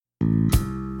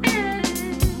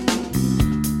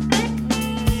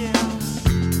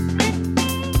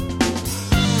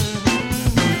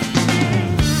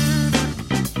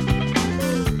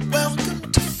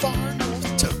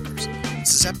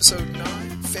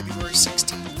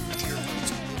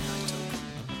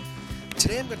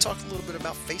Today I'm going to talk a little bit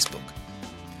about Facebook.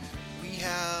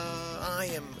 I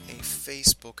am a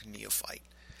Facebook neophyte.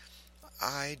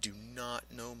 I do not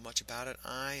know much about it.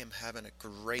 I am having a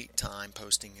great time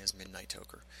posting as Midnight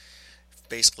Toker.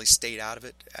 Basically stayed out of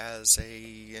it as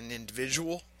an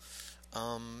individual.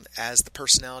 As the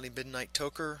personality Midnight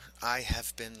Toker, I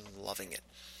have been loving it.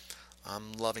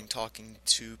 I'm loving talking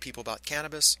to people about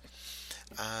cannabis.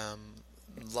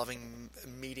 Loving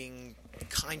meeting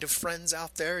kind of friends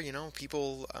out there.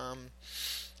 People are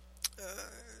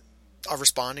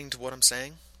responding to what I'm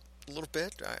saying a little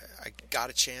bit. I got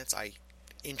a chance. I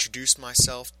introduced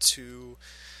myself to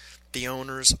the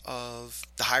owners of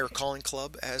the Higher Calling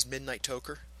Club as Midnight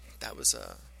Toker. That was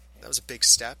a big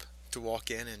step to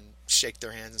walk in and shake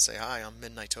their hands and say, "Hi, I'm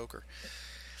Midnight Toker."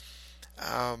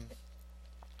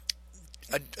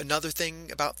 Another thing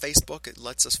about Facebook, it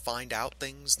lets us find out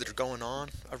things that are going on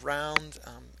around,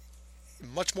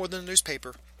 much more than a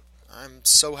newspaper. I'm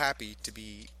so happy to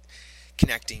be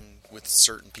connecting with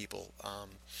certain people.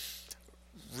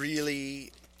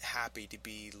 Really happy to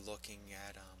be looking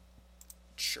at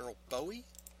Cheryl Bowie,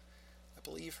 I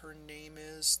believe her name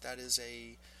is. That is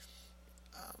a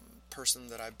person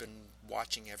that I've been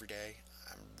watching every day.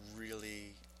 I'm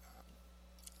really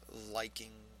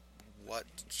liking what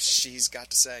she's got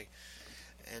to say.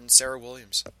 And Sarah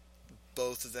Williams.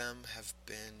 Both of them have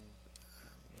been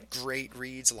great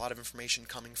reads, a lot of information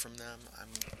coming from them.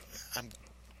 I'm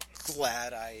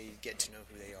glad I get to know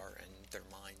who they are and their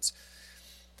minds.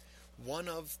 One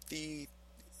of the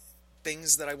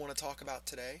things that I want to talk about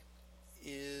today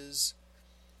is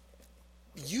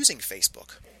using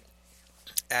Facebook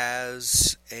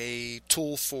as a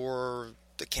tool for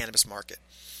the cannabis market.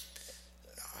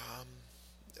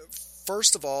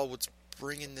 First of all, what's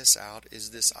bringing this out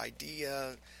is this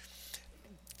idea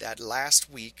that last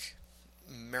week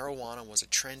marijuana was a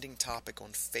trending topic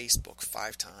on Facebook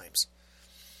 5 times.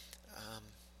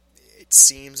 It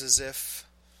seems as if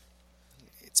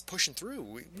it's pushing through.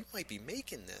 We might be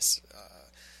making this.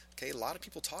 A lot of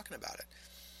people talking about it.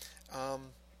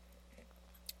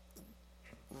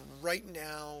 Right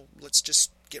now, let's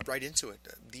just get right into it.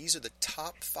 These are the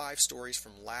top 5 stories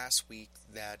from last week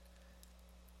that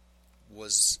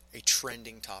was a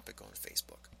trending topic on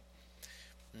Facebook.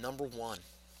 Number 1,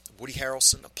 Woody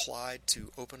Harrelson applied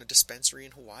to open a dispensary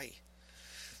in Hawaii.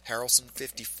 Harrelson,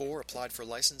 54, applied for a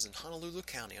license in Honolulu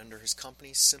County under his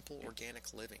company Simple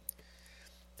Organic Living.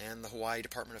 And the Hawaii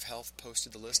Department of Health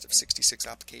posted the list of 66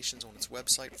 applications on its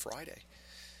website Friday.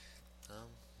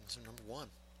 So number 1.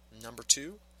 Number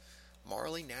 2,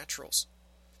 Marley Naturals.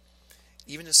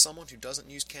 Even as someone who doesn't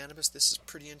use cannabis, this is a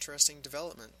pretty interesting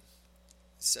development,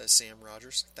 says Sam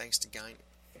Rogers. Thanks to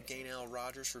Gainell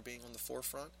Rogers for being on the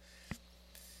forefront.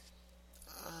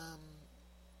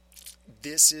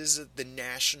 This is the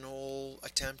national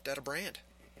attempt at a brand.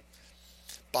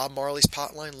 Bob Marley's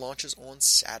Pot Line launches on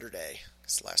Saturday.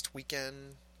 It's last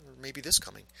weekend, or maybe this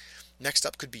coming. Next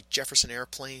up could be Jefferson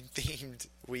Airplane themed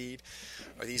weed.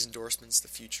 Are these endorsements the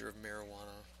future of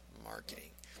marijuana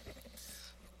marketing?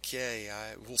 Okay,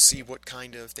 we'll see what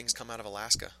kind of things come out of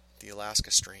Alaska. The Alaska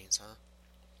strains, huh?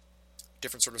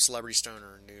 Different sort of celebrity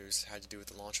stoner news had to do with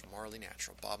the launch of Marley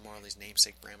Natural. Bob Marley's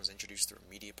namesake brand was introduced through a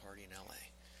media party in L.A.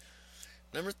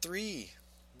 Number 3,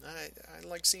 I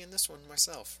like seeing this one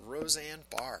myself. Roseanne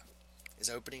Barr is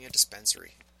opening a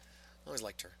dispensary. I always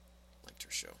liked her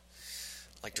show.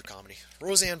 Liked her comedy.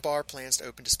 Roseanne Barr plans to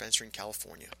open dispensary in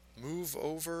California. Move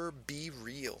over, be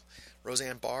real.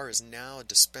 Roseanne Barr is now a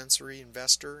dispensary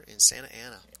investor in Santa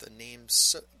Ana, the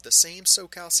same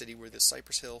SoCal city where the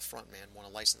Cypress Hill frontman won a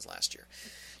license last year.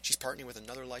 She's partnering with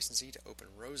another licensee to open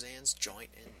Roseanne's joint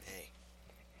in May.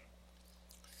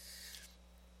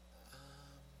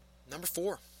 Number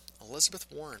 4, Elizabeth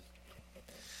Warren.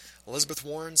 Elizabeth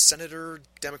Warren, Senator,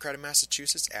 Democrat of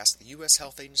Massachusetts, asked the U.S.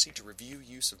 Health Agency to review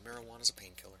use of marijuana as a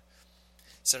painkiller.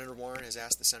 Senator Warren has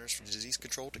asked the Centers for Disease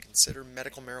Control to consider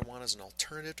medical marijuana as an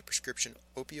alternative to prescription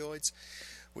opioids,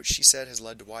 which she said has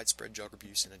led to widespread drug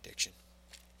abuse and addiction.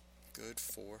 Good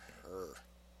for her.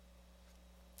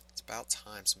 It's about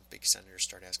time some big senators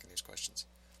start asking these questions.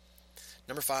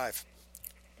 Number 5,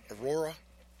 Aurora,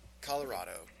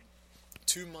 Colorado.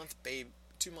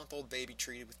 2-month-old baby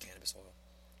treated with cannabis oil.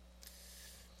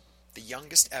 The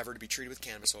youngest ever to be treated with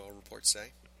cannabis oil, reports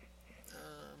say.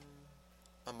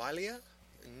 Amalia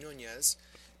Nunez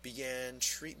began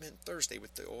treatment Thursday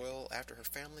with the oil after her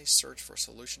family searched for a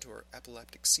solution to her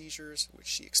epileptic seizures, which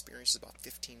she experiences about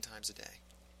 15 times a day.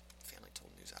 The family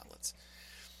told news outlets.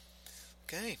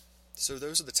 Okay, so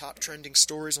those are the top trending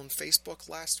stories on Facebook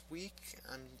last week.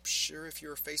 I'm sure if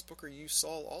you're a Facebooker, you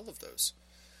saw all of those.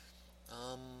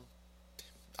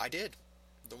 I did.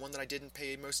 The one that I didn't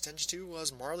pay most attention to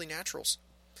was Marley Naturals.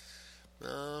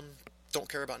 Don't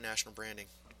care about national branding.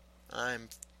 I'm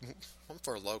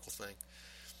for a local thing.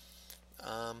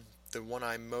 The one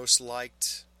I most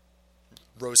liked,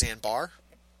 Roseanne Barr.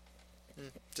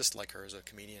 Just like her as a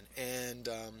comedian. And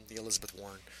the Elizabeth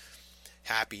Warren.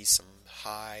 Happy, some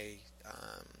high-profile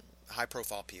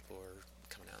people are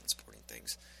coming out and supporting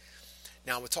things.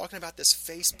 Now, we're talking about this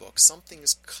Facebook. Something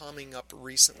is coming up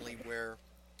recently where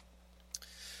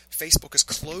Facebook is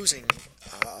closing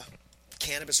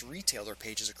cannabis retailer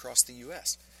pages across the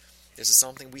U.S. This is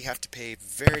something we have to pay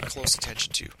very close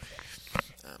attention to.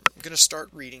 I'm going to start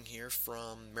reading here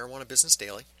from Marijuana Business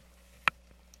Daily.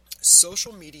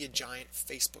 Social media giant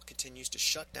Facebook continues to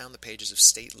shut down the pages of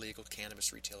state legal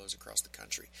cannabis retailers across the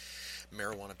country,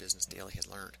 Marijuana Business Daily has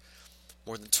learned.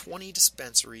 More than 20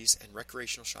 dispensaries and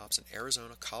recreational shops in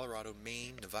Arizona, Colorado,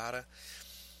 Maine, Nevada,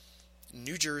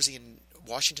 New Jersey, and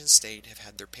Washington State have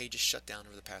had their pages shut down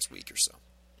over the past week or so.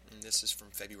 And this is from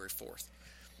February 4th.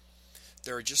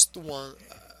 Those are just the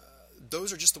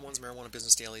ones Marijuana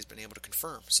Business Daily has been able to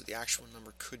confirm, so the actual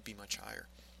number could be much higher.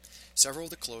 Several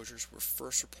of the closures were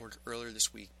first reported earlier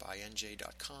this week by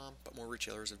NJ.com, but more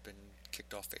retailers have been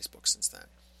kicked off Facebook since then.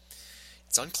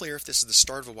 It's unclear if this is the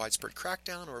start of a widespread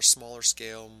crackdown or a smaller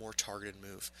scale, more targeted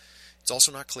move. It's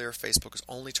also not clear if Facebook is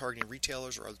only targeting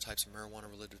retailers or other types of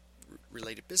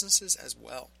marijuana-related businesses as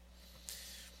well.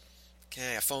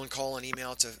 Okay, a phone call and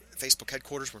email to Facebook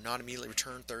headquarters were not immediately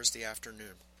returned Thursday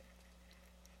afternoon.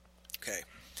 Okay,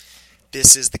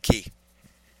 this is the key.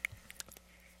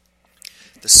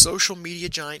 The social media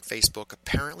giant Facebook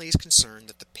apparently is concerned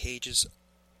that the pages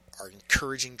are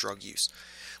encouraging drug use,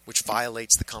 which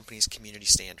violates the company's community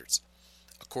standards,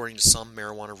 according to some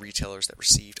marijuana retailers that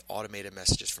received automated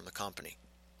messages from the company.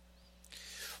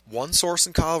 One source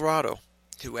in Colorado,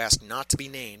 who asked not to be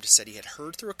named, said he had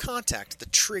heard through a contact that the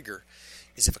trigger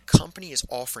is if a company is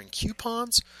offering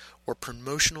coupons or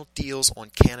promotional deals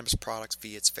on cannabis products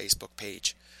via its Facebook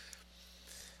page.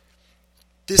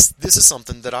 This is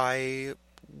something that I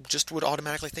just would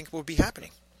automatically think would be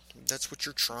happening. That's what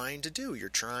you're trying to do. You're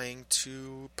trying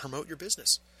to promote your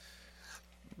business.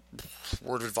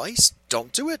 Word of advice,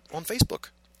 don't do it on Facebook.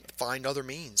 Find other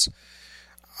means.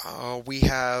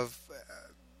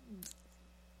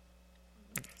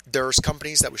 There's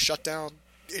companies that were shut down.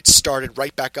 It started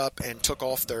right back up and took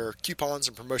off their coupons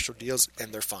and promotional deals,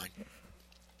 and they're fine.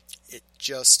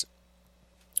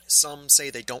 Some say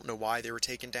they don't know why they were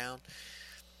taken down,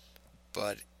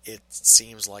 but it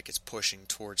seems like it's pushing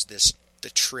towards the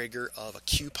trigger of a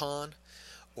coupon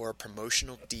or a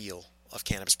promotional deal of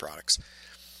cannabis products.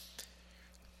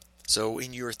 So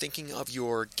when you're thinking of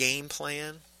your game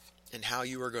plan and how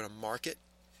you are going to market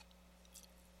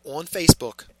on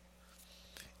Facebook,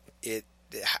 it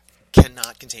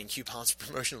cannot contain coupons or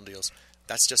promotional deals.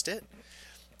 That's just it.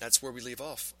 That's where we leave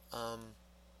off.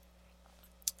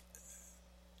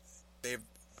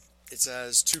 It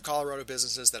says 2 Colorado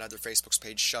businesses that had their Facebook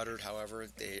page shuttered. However,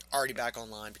 they already back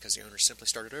online because the owners simply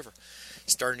started over.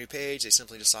 Start a new page. They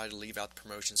simply decided to leave out the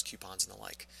promotions, coupons, and the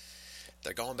like.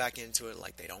 They're going back into it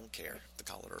like they don't care, the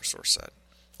Colorado source said.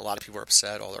 A lot of people are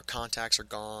upset. All their contacts are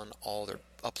gone. All their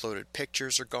uploaded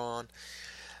pictures are gone.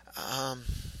 I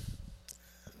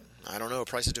don't know.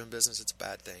 Price of doing business, it's a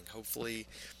bad thing. Hopefully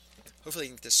they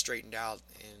can get this straightened out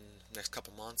in the next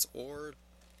couple months, or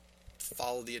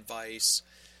follow the advice.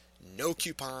 No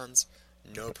coupons,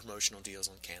 no promotional deals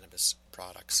on cannabis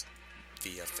products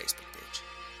via Facebook page.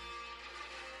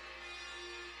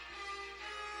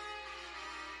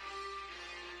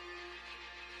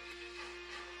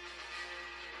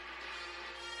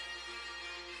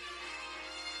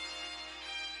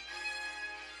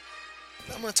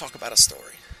 I'm going to talk about a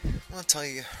story. I'm going to tell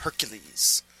you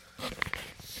Hercules.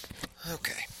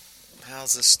 Okay,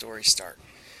 how's this story start?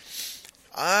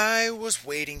 I was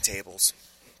waiting tables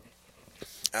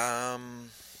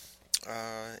in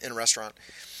a restaurant,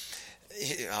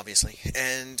 obviously,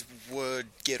 and would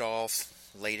get off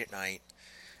late at night,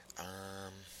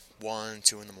 1,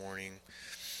 2 in the morning.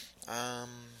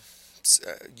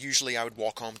 Usually I would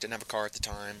walk home, didn't have a car at the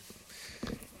time.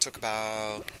 Took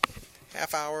about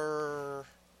half hour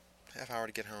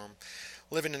to get home.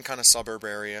 Living in kind of suburb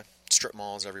area, strip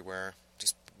malls everywhere.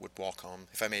 Just would walk home.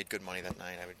 If I made good money that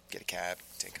night, I would get a cab,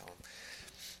 take home.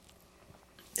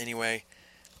 Anyway,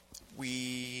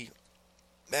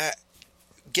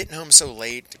 getting home so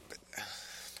late,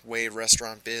 way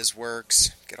restaurant biz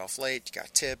works, get off late, you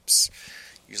got tips,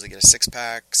 usually get a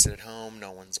 6-pack, sit at home,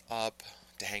 no one's up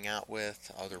to hang out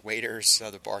with, other waiters,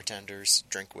 other bartenders,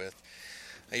 drink with.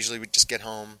 I usually would just get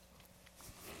home,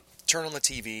 turn on the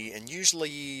TV, and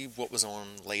usually what was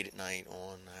on late at night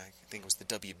on, I think it was the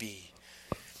WB,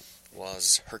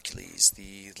 was Hercules,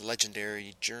 the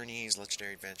Legendary Journeys,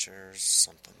 Legendary Adventures,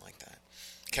 something like that.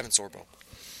 Kevin Sorbo.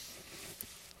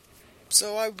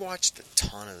 So I watched a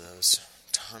ton of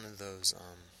those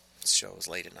shows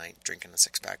late at night, drinking a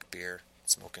 6-pack of beer,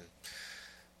 smoking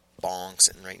bong,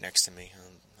 sitting right next to me.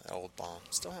 That old bong.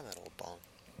 Still have that old bong.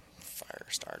 Fire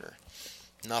starter.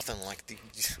 Nothing like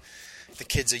the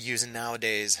kids are using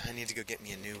nowadays. I need to go get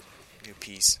me a new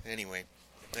piece. Anyway.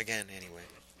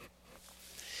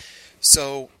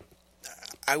 So,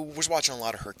 I was watching a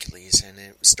lot of Hercules, and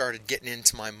it started getting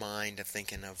into my mind of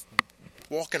thinking of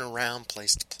walking around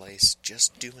place to place,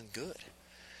 just doing good.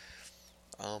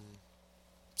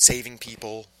 Saving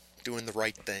people, doing the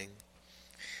right thing.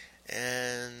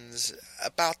 And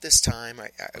about this time,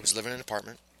 I was living in an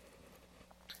apartment,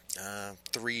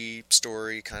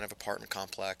 3-story kind of apartment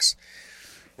complex,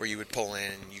 where you would pull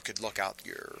in and you could look out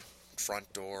your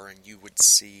front door and you would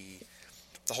see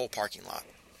the whole parking lot,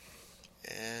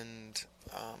 and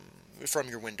from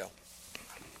your window.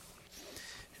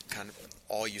 Kind of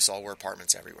all you saw were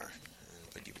apartments everywhere,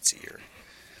 but you would see your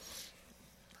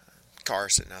car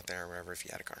sitting out there or wherever if you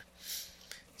had a car.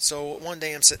 So one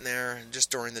day I'm sitting there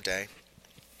just during the day,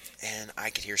 and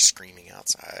I could hear screaming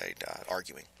outside,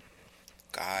 arguing.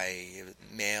 Guy,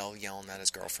 male, yelling at his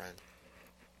girlfriend,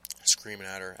 screaming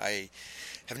at her. I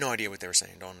have no idea what they were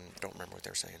saying. Don't remember what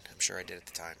they were saying. I'm sure I did at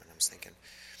the time, and I was thinking,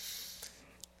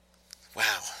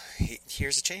 wow,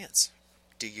 here's a chance.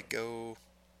 Do you go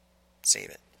save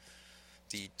it?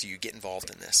 Do you get involved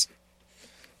in this?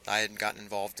 I hadn't gotten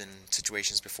involved in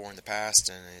situations before in the past,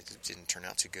 and it didn't turn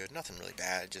out too good. Nothing really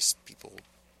bad, just people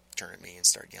turn at me and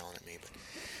start yelling at me. But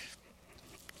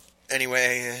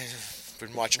anyway, I've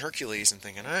been watching Hercules and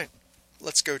thinking, all right,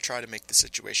 let's go try to make the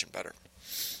situation better.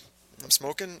 I'm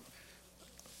smoking.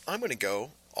 I'm going to go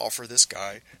offer this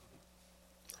guy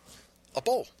a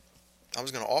bowl. I was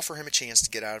going to offer him a chance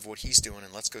to get out of what he's doing,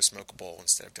 and let's go smoke a bowl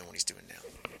instead of doing what he's doing now.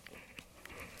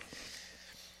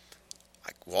 I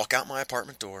walk out my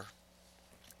apartment door.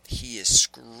 He is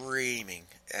screaming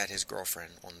at his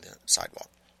girlfriend on the sidewalk.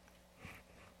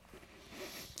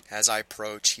 As I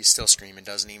approach, he's still screaming,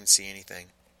 doesn't even see anything.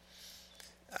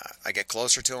 I get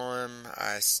closer to him.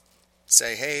 I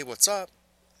say, hey, what's up?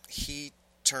 He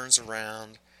turns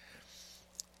around,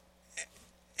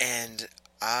 and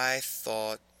I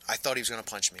thought he was going to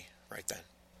punch me right then.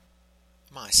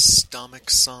 My stomach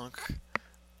sunk.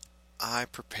 I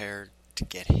prepared to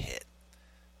get hit.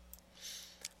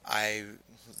 I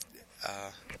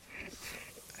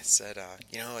said,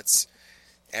 it's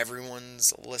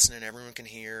everyone's listening, everyone can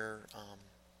hear.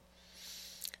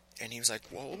 And he was like,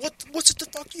 well, what's it to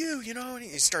fuck you, And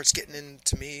he starts getting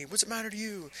into me. What's it matter to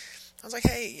you? I was like,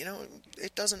 hey,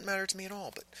 it doesn't matter to me at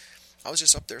all. But I was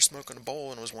just up there smoking a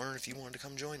bowl and I was wondering if you wanted to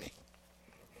come join me.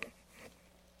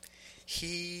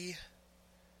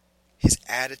 His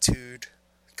attitude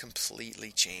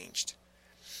completely changed.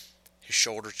 His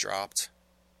shoulders dropped.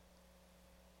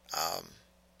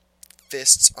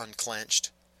 Fists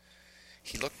unclenched.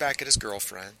 He looked back at his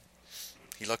girlfriend.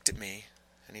 He looked at me,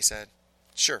 and he said,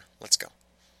 sure, let's go.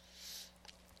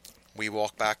 We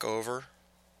walk back over.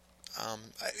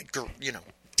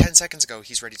 10 seconds ago,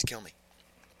 he's ready to kill me.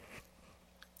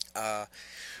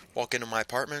 Walk into my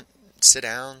apartment, sit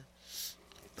down,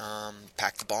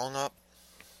 pack the bong up.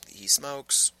 He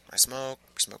smokes, I smoke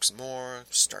some more,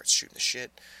 starts shooting the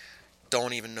shit.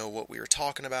 Don't even know what we were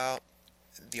talking about.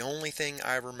 The only thing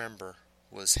I remember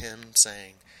was him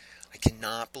saying, I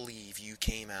cannot believe you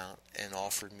came out and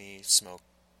offered me smoke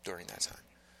during that time.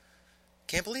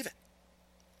 Can't believe it.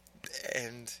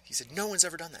 And he said, no one's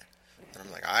ever done that. And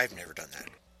I'm like, I've never done that.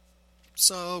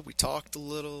 So we talked a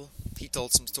little. He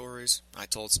told some stories. I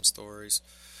told some stories.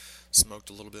 Smoked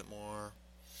a little bit more.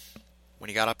 When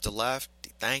he got up to left,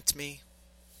 he thanked me.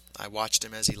 I watched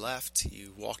him as he left. He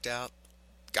walked out,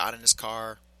 got in his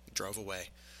car, drove away.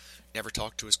 Never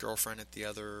talked to his girlfriend at the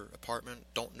other apartment.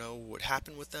 Don't know what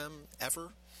happened with them, ever.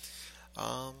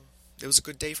 It was a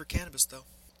good day for cannabis, though.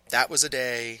 That was a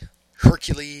day.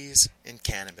 Hercules and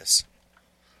cannabis.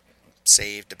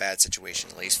 Saved a bad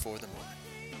situation, at least for the moment.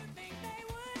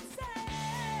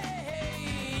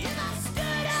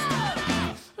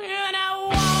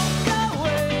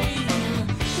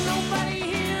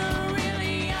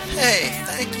 Hey,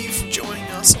 thank you for joining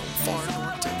us on Far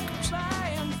North Tokers.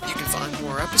 You can find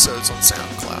more episodes on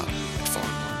SoundCloud at Far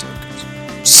North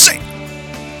Tokers. Say!